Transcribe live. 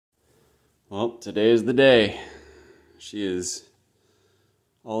Well, today is the day. She is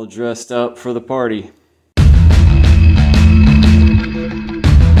all dressed up for the party.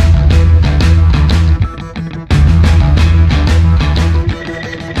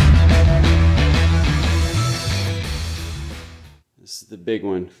 This is the big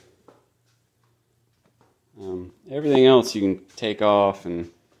one. Everything else you can take off and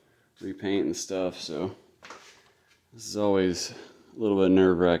repaint and stuff, so this is always a little bit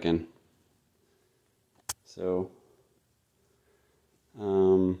nerve-wracking. So,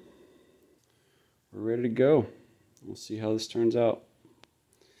 we're ready to go. We'll see how this turns out.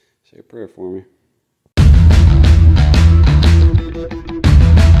 Say a prayer for me.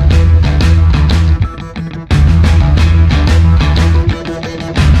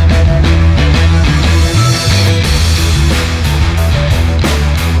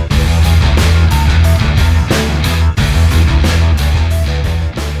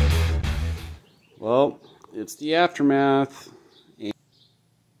 Well, it's the aftermath.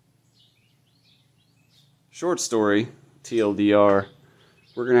 Short story, TLDR,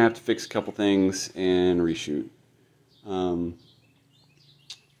 we're gonna have to fix a couple things and reshoot.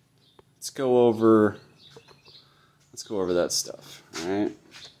 Let's go over that stuff. All right.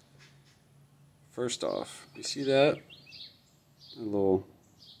 First off, you see that? A little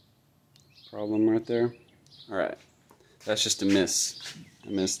problem right there. All right, that's just a miss. I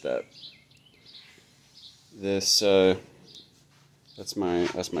missed that. This that's my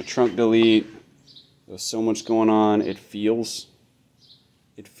trunk delete. There's so much going on. It feels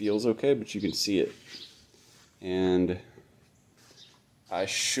okay, but you can see it. And I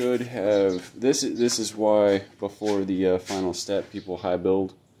should have this is why before the final step people high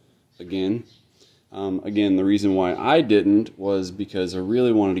build again. Again, the reason why I didn't was because I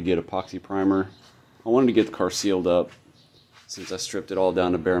really wanted to get epoxy primer. I wanted to get the car sealed up since I stripped it all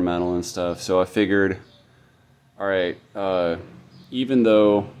down to bare metal and stuff. So I figured, all right, even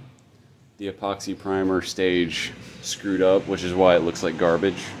though the epoxy primer stage screwed up, which is why it looks like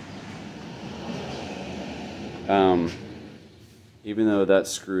garbage, even though that's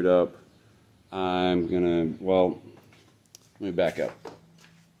screwed up, I'm gonna, well, let me back up.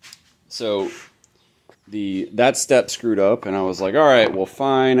 So that step screwed up, and I was like, all right, well,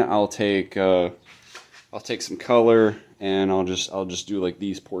 fine, I'll take some color and I'll just do like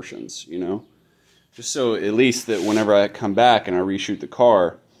these portions, you know, just so at least that whenever I come back and I reshoot the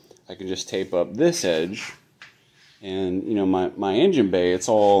car, I can just tape up this edge, and you know, my engine bay, it's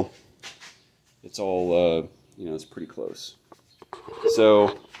all you know, it's pretty close.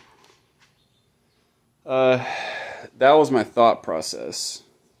 So that was my thought process,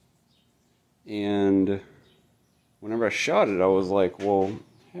 and whenever I shot it, I was like, well,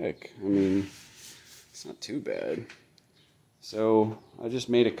 heck, I mean, it's not too bad. So I just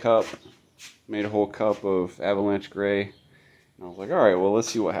made a whole cup of Avalanche Gray. I was like, all right, well, let's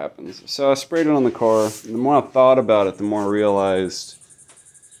see what happens. So I sprayed it on the car. And the more I thought about it, the more I realized,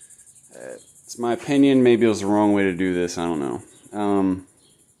 it's my opinion, maybe it was the wrong way to do this. I don't know.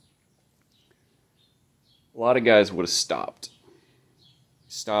 A lot of guys would have stopped.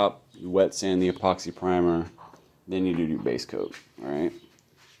 You wet sand the epoxy primer, then you do your base coat, all right?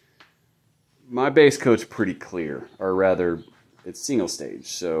 My base coat's pretty clear, or rather, it's single stage,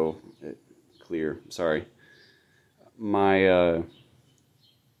 so clear, sorry. My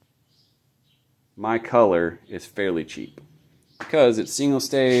color is fairly cheap because it's single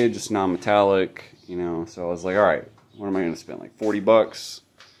stage, it's non-metallic, you know. So I was like, all right, what am I going to spend? Like 40 bucks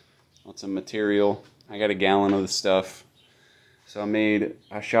on some material. I got a gallon of the stuff, so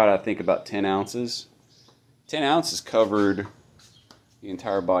I shot, I think, about 10 ounces. 10 ounces covered the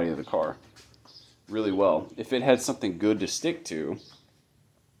entire body of the car really well. If it had something good to stick to,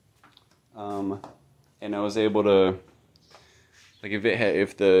 and I was able to, like,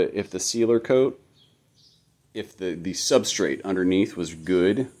 if the sealer coat, if the substrate underneath was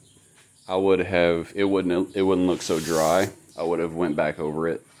good, it wouldn't look so dry. I would have went back over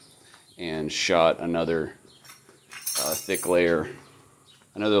it and shot another thick layer,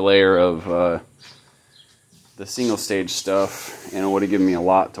 another layer of the single stage stuff, and it would have given me a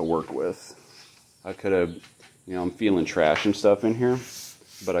lot to work with. I could have, you know, I'm feeling trash and stuff in here,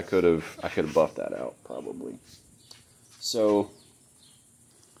 but I could have buffed that out probably. So,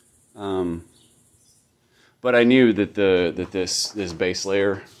 but I knew that this base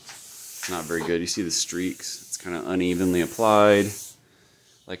layer is not very good. You see the streaks? It's kind of unevenly applied.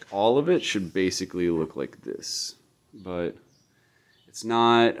 Like, all of it should basically look like this, but it's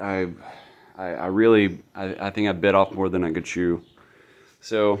not. I think I bit off more than I could chew.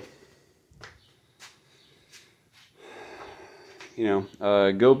 So you know,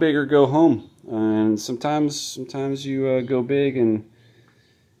 go big or go home. And sometimes you go big, and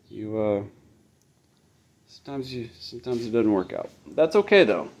you sometimes it doesn't work out. That's okay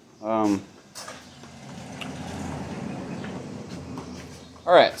though. All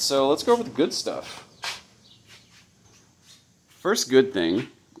right, so let's go over the good stuff. First good thing,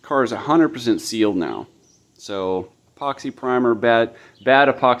 the car is 100% sealed now. So epoxy primer, bad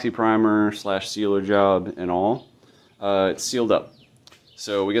epoxy primer / sealer job and all, it's sealed up.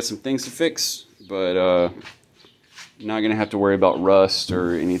 So we got some things to fix, but not gonna have to worry about rust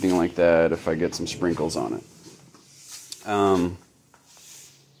or anything like that if I get some sprinkles on it.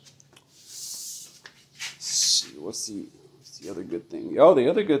 Let's see, what's the other good thing? Oh, the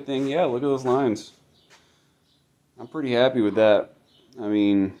other good thing, yeah, look at those lines. I'm pretty happy with that. I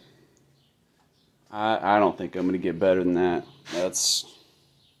mean, I don't think I'm gonna get better than that. That's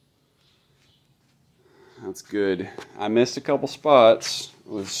good. I missed a couple spots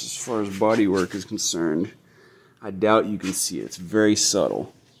as far as body work is concerned. I doubt you can see it. It's very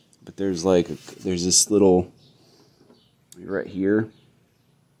subtle, but there's there's this little right here.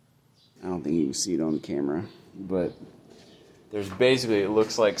 I don't think you can see it on the camera, but there's basically, it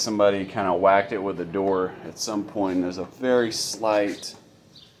looks like somebody kind of whacked it with a door at some point. There's a very slight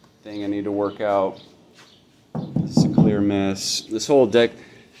thing I need to work out. This is a clear mess. This whole deck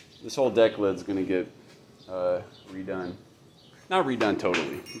lid's gonna get redone. Not redone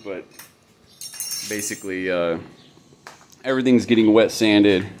totally, but basically everything's getting wet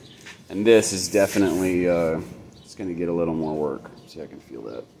sanded, and this is definitely it's gonna get a little more work. See, I can feel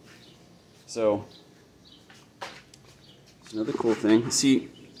that. So another cool thing. See,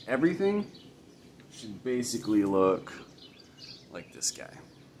 everything should basically look like this guy.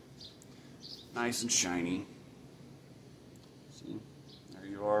 Nice and shiny. See, there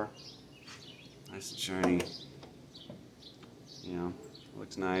you are. Nice and shiny. You know,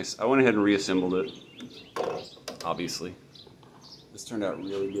 looks nice. I went ahead and reassembled it, obviously. This turned out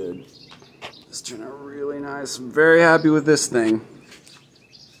really good. This turned out really nice. I'm very happy with this thing.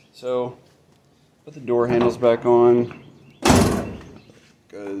 So, put the door handles back on,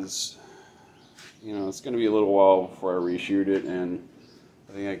 because, you know, it's going to be a little while before I reshoot it, and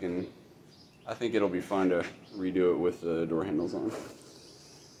I think it'll be fun to redo it with the door handles on.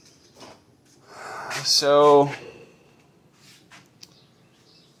 So,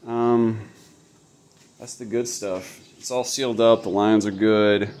 that's the good stuff. It's all sealed up, the lines are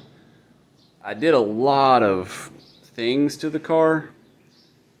good. I did a lot of things to the car,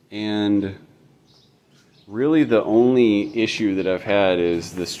 and really the only issue that I've had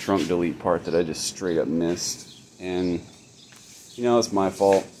is this trunk delete part that I just straight up missed. And, you know, it's my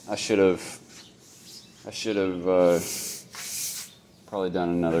fault. I should have probably done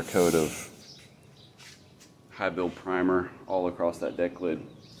another coat of high build primer all across that deck lid,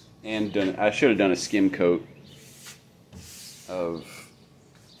 and I should have done a skim coat of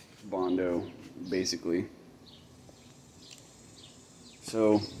Bondo, basically.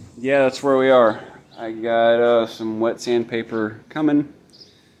 So yeah, that's where we are. I got some wet sandpaper coming,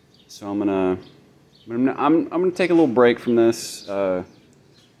 so I'm gonna take a little break from this. Put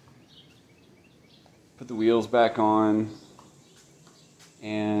the wheels back on,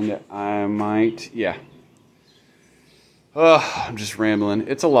 and I might, yeah. I'm just rambling.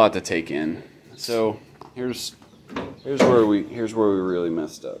 It's a lot to take in. So here's where we really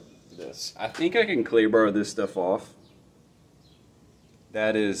messed up. This, I think I can clear bar this stuff off.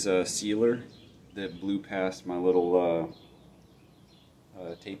 That is a sealer that blew past my little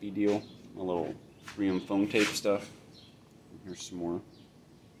tapey deal, my little 3M foam tape stuff. Here's some more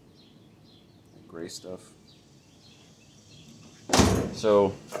gray stuff.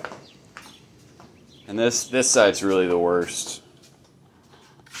 So, and this side's really the worst.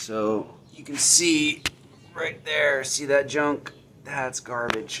 So you can see right there, see that junk? That's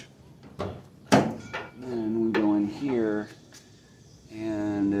garbage. Then we go in here,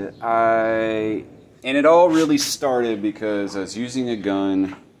 and it all really started because I was using a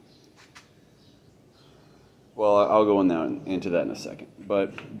gun. Well, I'll go into that in a second.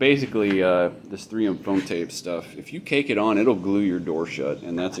 But basically, this 3M foam tape stuff, if you cake it on, it'll glue your door shut,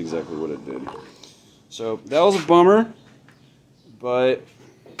 and that's exactly what it did. So that was a bummer, but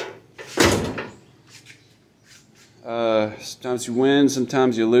sometimes you win,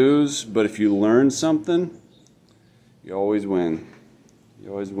 sometimes you lose, but if you learn something, you always win.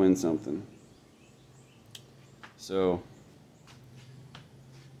 You always win something. So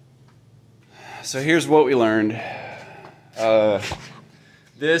here's what we learned. That's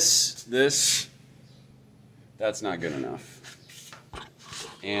not good enough.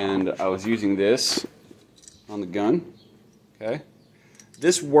 And I was using this on the gun, Okay?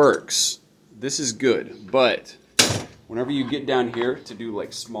 This works. This is good, but whenever you get down here to do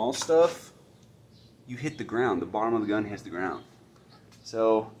like small stuff, you hit the ground. The bottom of the gun hits the ground.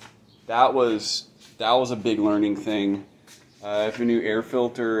 So that was a big learning thing. I have a new air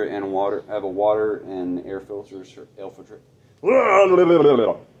filter and water. I have a water and air filters. I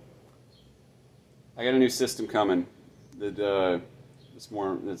got a new system coming that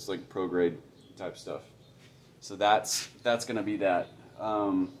it's like pro grade type stuff. So that's gonna be that.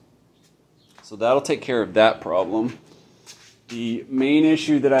 So that'll take care of that problem. The main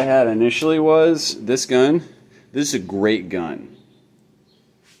issue that I had initially was this gun. This is a great gun,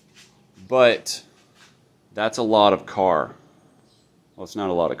 but that's a lot of car. Well, it's not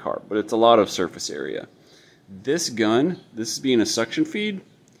a lot of car, but it's a lot of surface area. This gun, this is being a suction feed.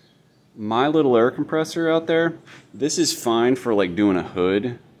 My little air compressor out there, this is fine for like doing a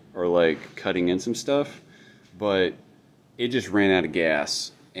hood or like cutting in some stuff, but it just ran out of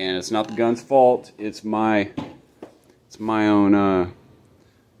gas, and it's not the gun's fault. It's my own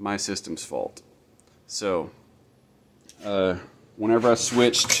my system's fault. So whenever I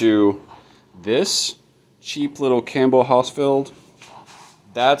switched to this cheap little Campbell Hausfeld,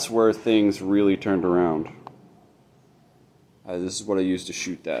 that's where things really turned around. This is what I used to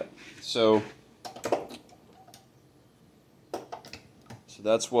shoot that. So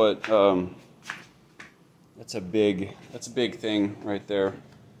that's what that's a big thing right there.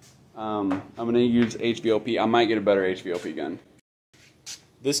 I'm gonna use HVOP. I might get a better HVOP gun.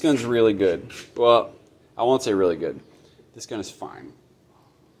 This gun's really good. Well, I won't say really good. This gun is fine.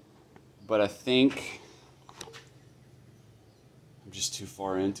 But I think I'm just too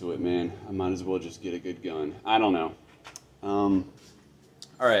far into it, man. I might as well just get a good gun. I don't know.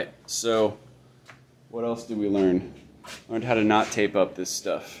 Alright, so what else did we learn? Learned how to not tape up this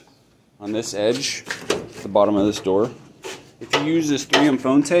stuff. On this edge, the bottom of this door, if you use this 3M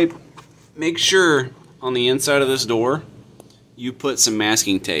phone tape, make sure on the inside of this door you put some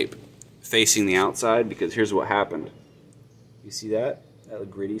masking tape facing the outside, because here's what happened. You see that? That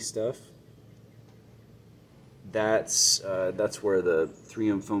gritty stuff? That's where the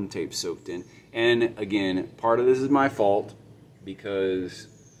 3M foam tape soaked in. And again, part of this is my fault, because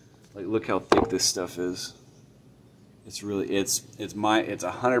like look how thick this stuff is. It's really it's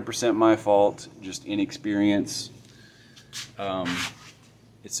 100% my fault, just inexperience.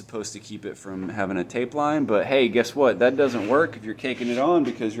 It's supposed to keep it from having a tape line, but hey, guess what? That doesn't work if you're caking it on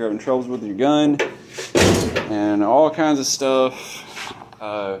because you're having troubles with your gun and all kinds of stuff,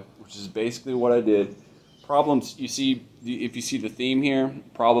 which is basically what I did. Problems, you see, if you see the theme here,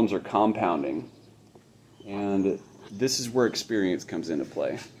 problems are compounding. And this is where experience comes into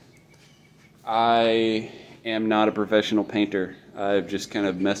play. I am not a professional painter. I've just kind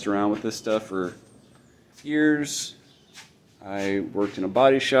of messed around with this stuff for years. I worked in a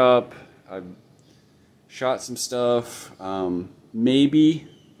body shop. I've shot some stuff. Maybe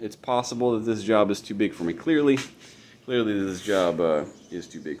it's possible that this job is too big for me. Clearly this job is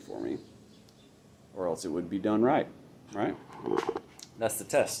too big for me, or else it would be done right, right? That's the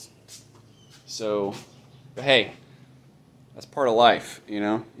test. So, but hey, that's part of life, you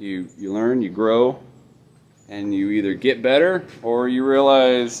know? You learn, you grow, and you either get better or you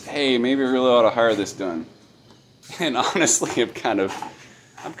realize, hey, maybe I really ought to hire this done. And honestly, I'm kind of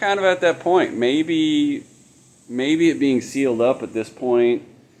at that point. Maybe it being sealed up at this point,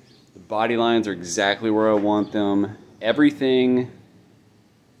 the body lines are exactly where I want them. Everything's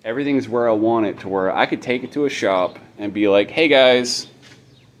where I want it, to where I could take it to a shop and be like, hey guys,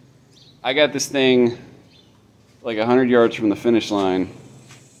 I got this thing like 100 yards from the finish line.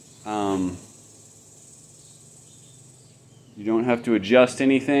 You don't have to adjust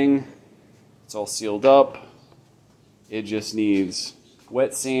anything. It's all sealed up. It just needs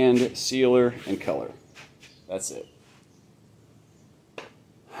wet sand, sealer, and color. That's it.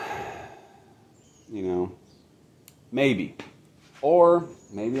 You know, maybe. Or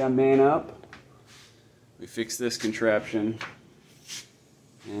maybe I man up, we fix this contraption,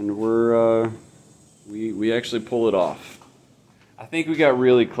 and we actually pull it off. I think we got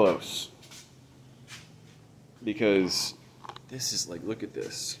really close, because this is like, look at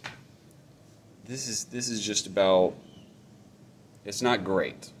this. This is just about, it's not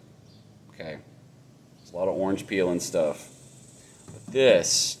great, okay? There's a lot of orange peel and stuff. But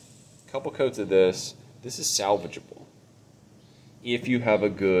this, a couple coats of this is salvageable if you have a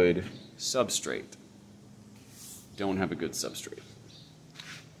good substrate. Don't have a good substrate.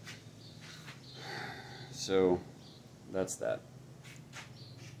 So that's that.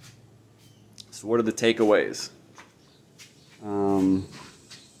 So what are the takeaways?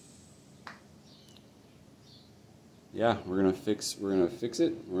 yeah, we're gonna fix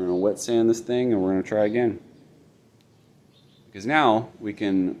it. We're gonna wet sand this thing, and we're gonna try again. Because now we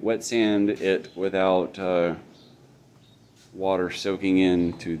can wet sand it without water soaking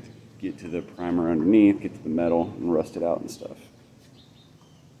in to get to the primer underneath, get to the metal, and rust it out and stuff.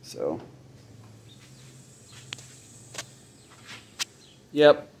 So,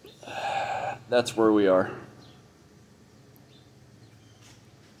 yep, that's where we are.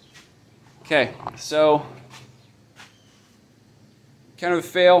 Okay, so kind of a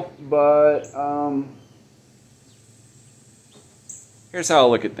fail, but here's how I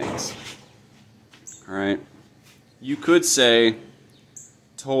look at things. All right, you could say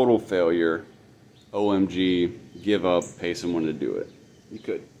total failure, OMG, give up, pay someone to do it. You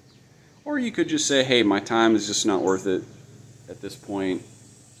could. Or you could just say, hey, my time is just not worth it at this point.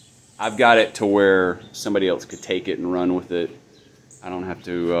 I've got it to where somebody else could take it and run with it. I don't have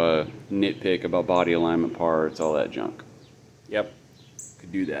to nitpick about body alignment parts, all that junk. Yep,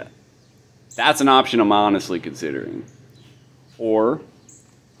 could do that. That's an option I'm honestly considering. Or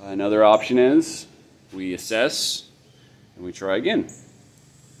another option is we assess and we try again.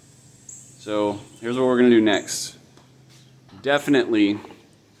 So here's what we're going to do next. Definitely, I'm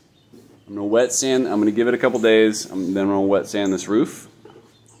going to wet sand. I'm going to give it a couple days. Then I'm going to wet sand this roof.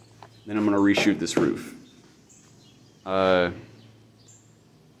 Then I'm going to reshoot this roof.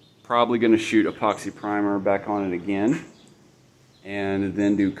 Probably going to shoot epoxy primer back on it again. And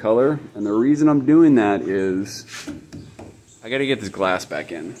then do color. And the reason I'm doing that is I got to get this glass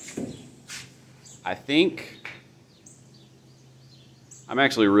back in. I'm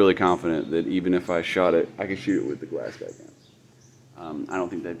actually really confident that even if I shot it, I could shoot it with the glass back in. I don't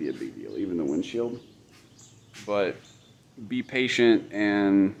think that'd be a big deal, even the windshield. But be patient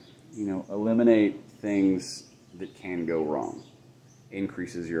and, you know, eliminate things that can go wrong.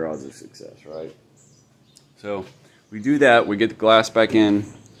 Increases your odds of success, right? So we do that, we get the glass back in,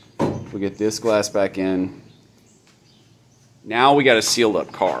 we get this glass back in. Now we got a sealed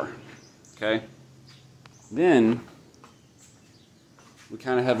up car, okay? Then we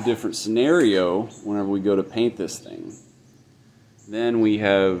kind of have a different scenario whenever we go to paint this thing. Then we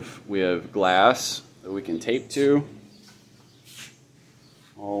have glass that we can tape to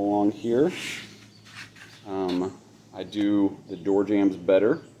all along here. I do the door jambs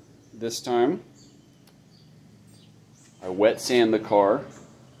better this time. I wet sand the car,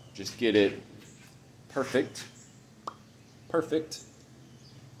 just get it perfect,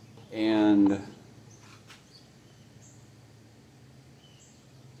 and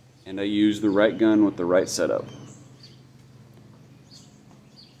I use the right gun with the right setup.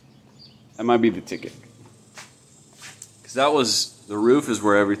 That might be the ticket. Because the roof is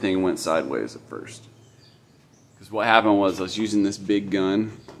where everything went sideways at first. Because what happened was I was using this big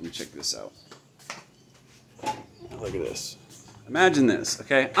gun. Let me check this out. Look at this. Imagine this,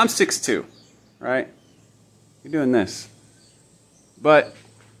 okay? I'm 6'2", right? You're doing this. But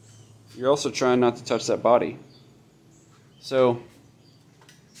you're also trying not to touch that body. So,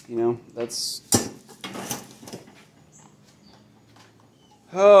 you know, that's...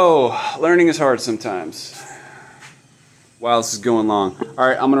 Oh, learning is hard sometimes. Wow, this is going long. All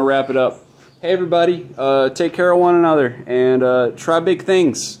right, I'm going to wrap it up. Hey, everybody, take care of one another and try big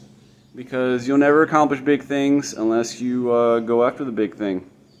things, because you'll never accomplish big things unless you go after the big thing.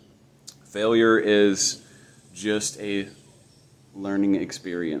 Failure is just a learning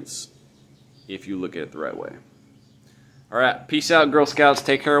experience if you look at it the right way. All right, peace out, Girl Scouts.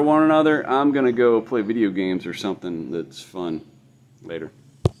 Take care of one another. I'm going to go play video games or something that's fun later.